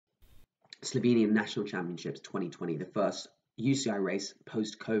Slovenian National Championships 2020, the first UCI race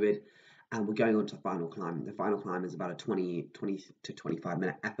post-COVID, and we're going on to the final climb. The final climb is about a 20 to 25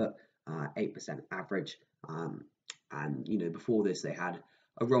 minute effort, 8% average. And before this they had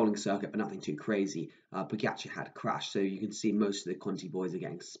a rolling circuit, but nothing too crazy. Pogacar had crashed, so you can see most of the Conti boys are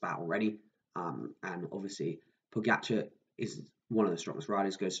getting spat already. And obviously Pogacar is one of the strongest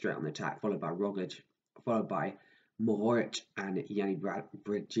riders, goes straight on the attack, followed by Roglic, followed by Mohoric and Yanni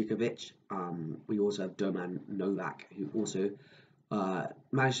Brajikovic. We also have Doman Novak, who also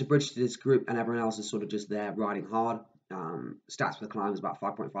managed to bridge to this group, and everyone else is sort of just there riding hard. Stats for the climb is about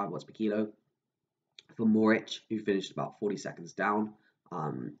 5.5 watts per kilo. For Mohoric, who finished about 40 seconds down,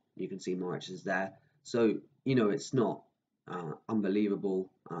 you can see Mohoric is there. So, it's not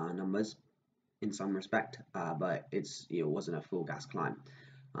unbelievable numbers in some respect, but it wasn't a full gas climb.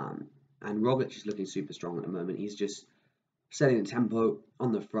 And Roglic is looking super strong at the moment. He's just setting the tempo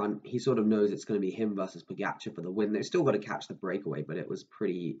on the front. He sort of knows it's going to be him versus Pogacar for the win. They've still got to catch the breakaway, but it was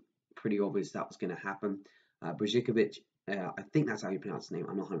pretty obvious that was going to happen. Brajikovic, I think that's how you pronounce his name.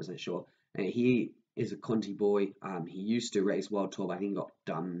 I'm not 100% sure. And he is a Conti boy. He used to race World Tour, but I think he got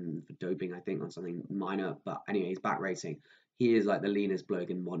done for doping, I think, on something minor. But anyway, he's back racing. He is like the leanest bloke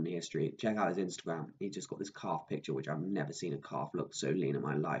in modern history. Check out his Instagram. He's just got this calf picture, which I've never seen a calf look so lean in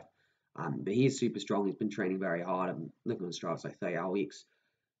my life. But he's super strong. He's been training very hard. I'm looking on Strava, it's like 30-hour weeks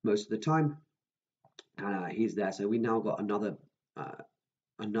most of the time. He's there. So we now got another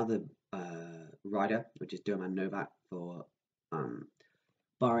rider, which is Doman Novak for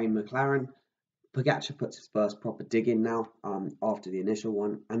Bahrain McLaren. Pogacar puts his first proper dig in now after the initial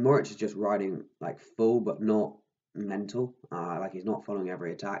one. And Mohoric is just riding like full, but not mental. Like he's not following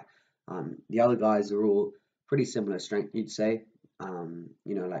every attack. The other guys are all pretty similar strength, you'd say.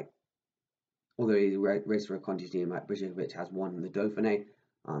 Like although he raced for a Conti team, like Brajikovic has won the Dauphiné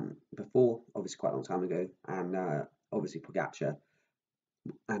before, obviously quite a long time ago, and obviously Pogacar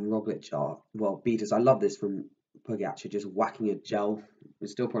and Roglic are beaters. I love this from Pogacar, just whacking a gel. We've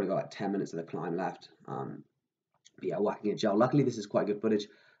still probably got like 10 minutes of the climb left. But yeah, whacking a gel. Luckily, this is quite good footage.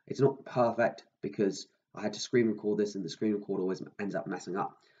 It's not perfect because I had to screen record this, and the screen record always ends up messing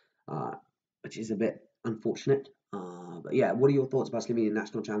up, which is a bit unfortunate. But yeah, what are your thoughts about Slovenian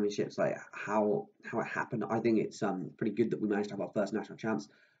national championships? Like how it happened? I think it's pretty good that we managed to have our first national champs,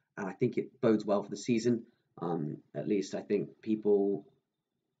 and I think it bodes well for the season. At least I think people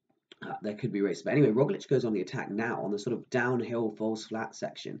there could be races. But anyway, Roglic goes on the attack now on the sort of downhill falls flat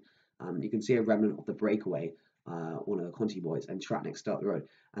section. You can see a remnant of the breakaway, one of the Conti boys, and Tratnik start the road.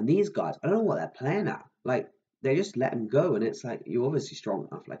 And these guys, I don't know what they're playing at. Like they just let him go, and it's like you're obviously strong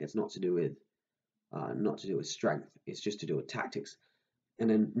enough. Like it's not to do with strength. It's just to do with tactics. And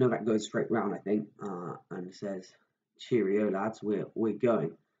then Novak goes straight round, I think, and says, "Cheerio, lads, we're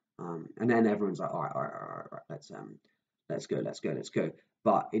going." And then everyone's like, "All right, let's go."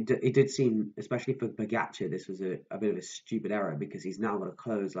 But it did seem, especially for Pogacar, this was a bit of a stupid error because he's now got to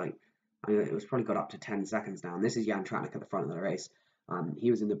close like it was probably got up to 10 seconds now. And this is Jan Tratnik at the front of the race.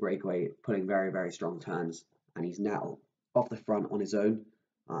 He was in the breakaway, putting very, very strong turns, and he's now off the front on his own.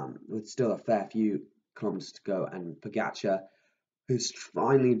 With still a fair few kilometers to go, and Pogacar, who's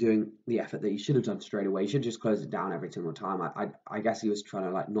finally doing the effort that he should have done straight away. He should just close it down every single time. I guess he was trying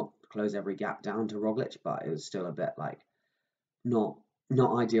to like not close every gap down to Roglic, but it was still a bit like not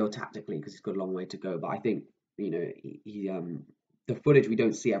ideal tactically because he's got a long way to go. But I think the footage, we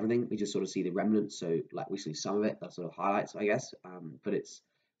don't see everything, we just sort of see the remnants. So like we see some of it, that's sort of highlights, I guess. But it's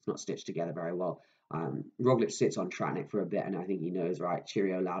not stitched together very well. Roglic sits on Tratnik for a bit, and I think he knows, right,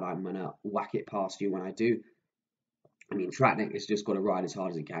 cheerio lad, I'm gonna whack it past you when I do. I mean, Tratnik has just got to ride as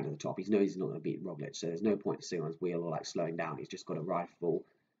hard as he can to the top. He knows he's not going to beat Roglic, so there's no point sitting on his wheel or like slowing down. He's just got to ride full,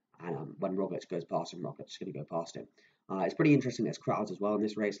 and when Roglic goes past him, Roglic's going to go past him. It's pretty interesting. There's crowds as well in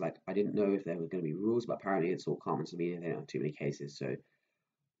this race. Like I didn't know if there were going to be rules, but apparently it's all common to me. They don't have too many cases, so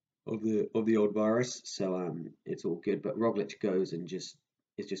of the old virus, so it's all good. But Roglic goes and is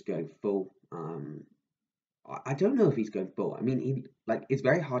just going full. I don't know if he's going full. I mean, it's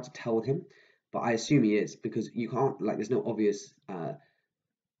very hard to tell with him, but I assume he is because you can't there's no obvious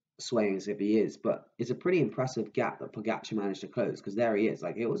swaying as if he is. But it's a pretty impressive gap that Pogacar managed to close because there he is.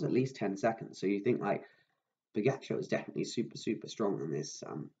 Like it was at least 10 seconds. So you think like Pogacar was definitely super strong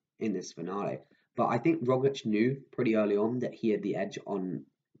in this finale. But I think Roglic knew pretty early on that he had the edge on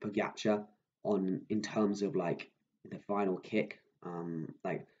Pogacar in terms of like the final kick.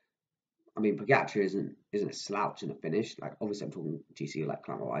 I mean, Pogacar isn't a slouch in a finish. Like obviously, I'm talking GC like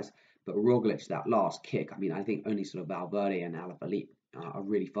climber wise, but Roglic, that last kick. I mean, I think only sort of Valverde and Alaphilippe are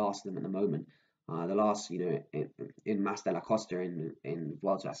really faster than him at the moment. The last, in Mas de la Costa in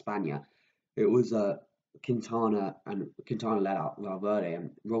Vuelta a España, It was Quintana led out Valverde,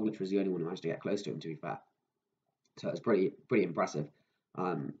 and Roglic was the only one who managed to get close to him. To be fair, so it's pretty impressive.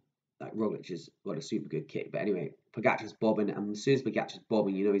 Um, like Roglic has got a super good kick, but anyway, Pogacar's bobbing, and as soon as Pogacar's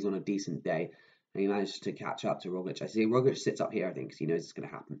bobbing, you know he's on a decent day, and he managed to catch up to Roglic. I see Roglic sits up here, I think, because he knows it's going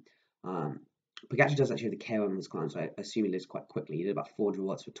to happen. Um, Pogacar does actually have the KO on this climb, so I assume he lives quite quickly. He did about 400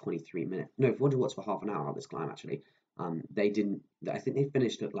 watts for 23 minutes. No, 400 watts for half an hour on this climb, actually. They didn't, I think they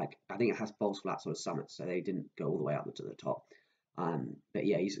finished at like, I think it has false flats or summits, so they didn't go all the way up to the top. But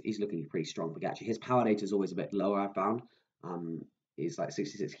yeah, he's looking pretty strong, Pogacar. His power data is always a bit lower, I found. He's like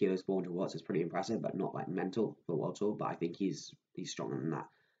 66 kilos, 400 watts is pretty impressive, but not like mental for World Tour. But I think he's stronger than that,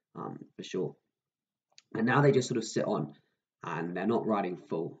 for sure. And now they just sort of sit on, and they're not riding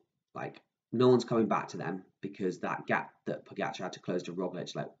full. Like no one's coming back to them because that gap that Pogacar had to close to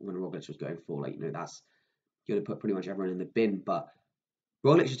Roglic, like when Roglic was going full, like that's going to put pretty much everyone in the bin. But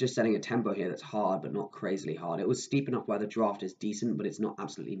Roglic is just setting a tempo here that's hard, but not crazily hard. It was steep enough where the draft is decent, but it's not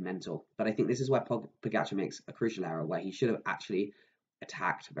absolutely mental. But I think this is where Pogacar makes a crucial error, where he should have actually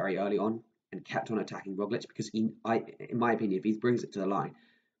attacked very early on and kept on attacking Roglic, because in my opinion, if he brings it to the line,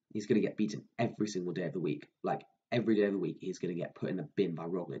 he's going to get beaten every single day of the week. Like every day of the week, he's going to get put in the bin by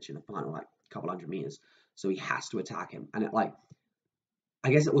Roglic in the final, like a couple hundred meters. So he has to attack him. And I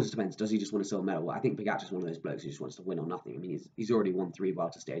guess it also depends. Does he just want to sell a medal? Well, I think Pogacar's one of those blokes who just wants to win or nothing. I mean, he's already won 3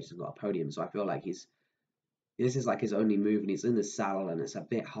 Vuelta stages and got a podium, so I feel like this is like his only move, and he's in the saddle, and it's a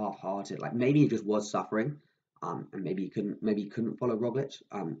bit half-hearted. Like maybe he just was suffering, and maybe he couldn't follow Roglic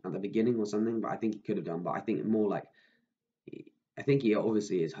at the beginning or something. But I think he could have done. But I think more like I think he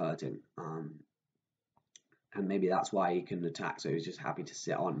obviously is hurting, and maybe that's why he couldn't attack. So he was just happy to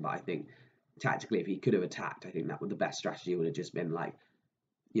sit on. But I think tactically, if he could have attacked, I think that would the best strategy would have just been like,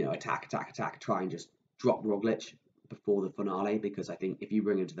 attack, try and just drop Roglic before the finale, because I think if you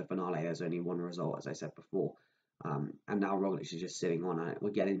bring him to the finale, there's only one result, as I said before. And now Roglic is just sitting on it.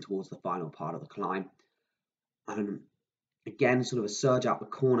 We're getting towards the final part of the climb. And again, sort of a surge out the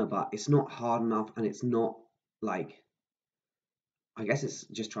corner, but it's not hard enough, and it's not like, I guess it's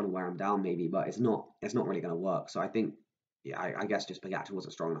just trying to wear him down maybe, but it's not really going to work. So I think, yeah, I guess just Pogacar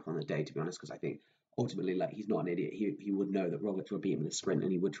wasn't strong enough on the day, to be honest, because I think ultimately, like, he's not an idiot. He would know that Roglic would beat him in the sprint,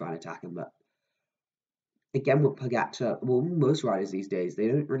 and he would try and attack him. But again, with Pogacar, well, most riders these days, they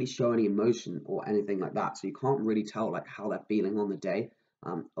don't really show any emotion or anything like that, so you can't really tell like how they're feeling on the day.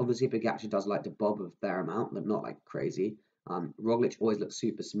 Obviously, Pogacar does like to bob a fair amount, but not like crazy. Roglic always looks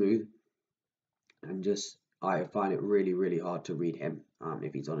super smooth, and just I find it really, really hard to read him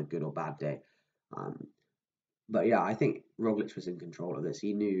if he's on a good or bad day. Um, but yeah, I think Roglic was in control of this.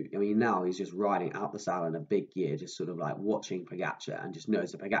 He knew. I mean, now he's just riding out the saddle in a big gear, just sort of like watching Pogacar, and just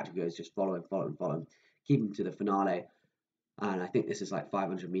knows that Pogacar goes, just follow him, follow him, follow him, keep him to the finale. And I think this is like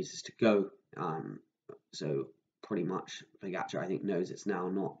 500 meters to go. So pretty much Pogacar, I think, knows it's now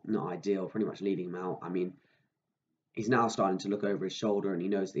not ideal. Pretty much leading him out. I mean, he's now starting to look over his shoulder, and he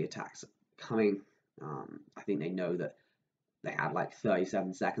knows the attack's coming. I think they know that they had like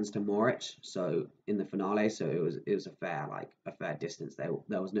 37 seconds to Moritz, so in the finale, so it was a fair distance.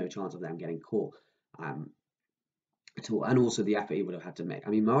 There was no chance of them getting caught at all, and also the effort he would have had to make.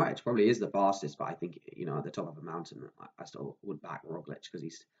 I mean, Moritz probably is the fastest, but I think at the top of a mountain, I still would back Roglic because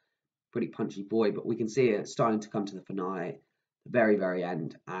he's a pretty punchy boy. But we can see it starting to come to the finale, the very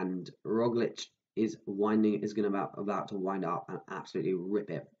end, and Roglic is about to wind up and absolutely rip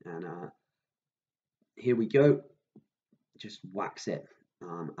it, and here we go. Just whacks it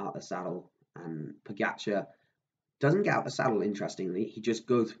out the saddle, and Pogacar doesn't get out the saddle. Interestingly, he just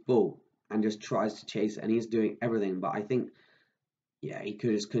goes full and just tries to chase it, and he's doing everything. But I think, yeah, he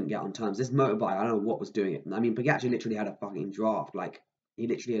couldn't get on terms. This motorbike, I don't know what was doing it. I mean, Pogacar literally had a fucking draft. Like he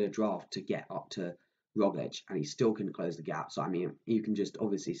literally had a draft to get up to Roglic, and he still couldn't close the gap. So I mean, you can just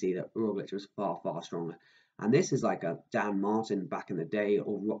obviously see that Roglic was far stronger. And this is like a Dan Martin back in the day,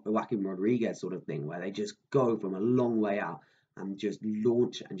 or Joaquin Rodriguez sort of thing, where they just go from a long way out and just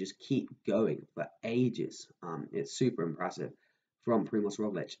launch and just keep going for ages. It's super impressive from Primoz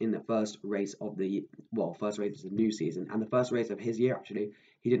Roglic in the first race of the new season, and the first race of his year, actually.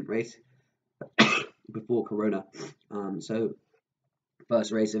 He didn't race before Corona. So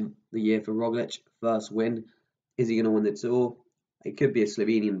first race of the year for Roglic, first win. Is he going to win the Tour? It could be a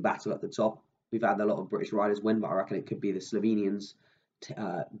Slovenian battle at the top. We've had a lot of British riders win, but I reckon it could be the Slovenians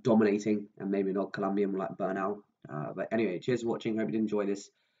dominating, and maybe not Colombian like Bernal. But anyway, cheers for watching. Hope you did enjoy this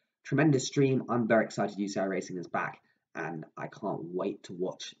tremendous stream. I'm very excited UCI Racing is back, and I can't wait to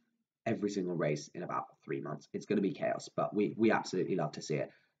watch every single race in about 3 months. It's going to be chaos, but we absolutely love to see it.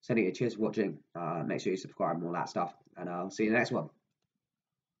 So anyway, cheers for watching. Make sure you subscribe and all that stuff, and I'll see you in the next one.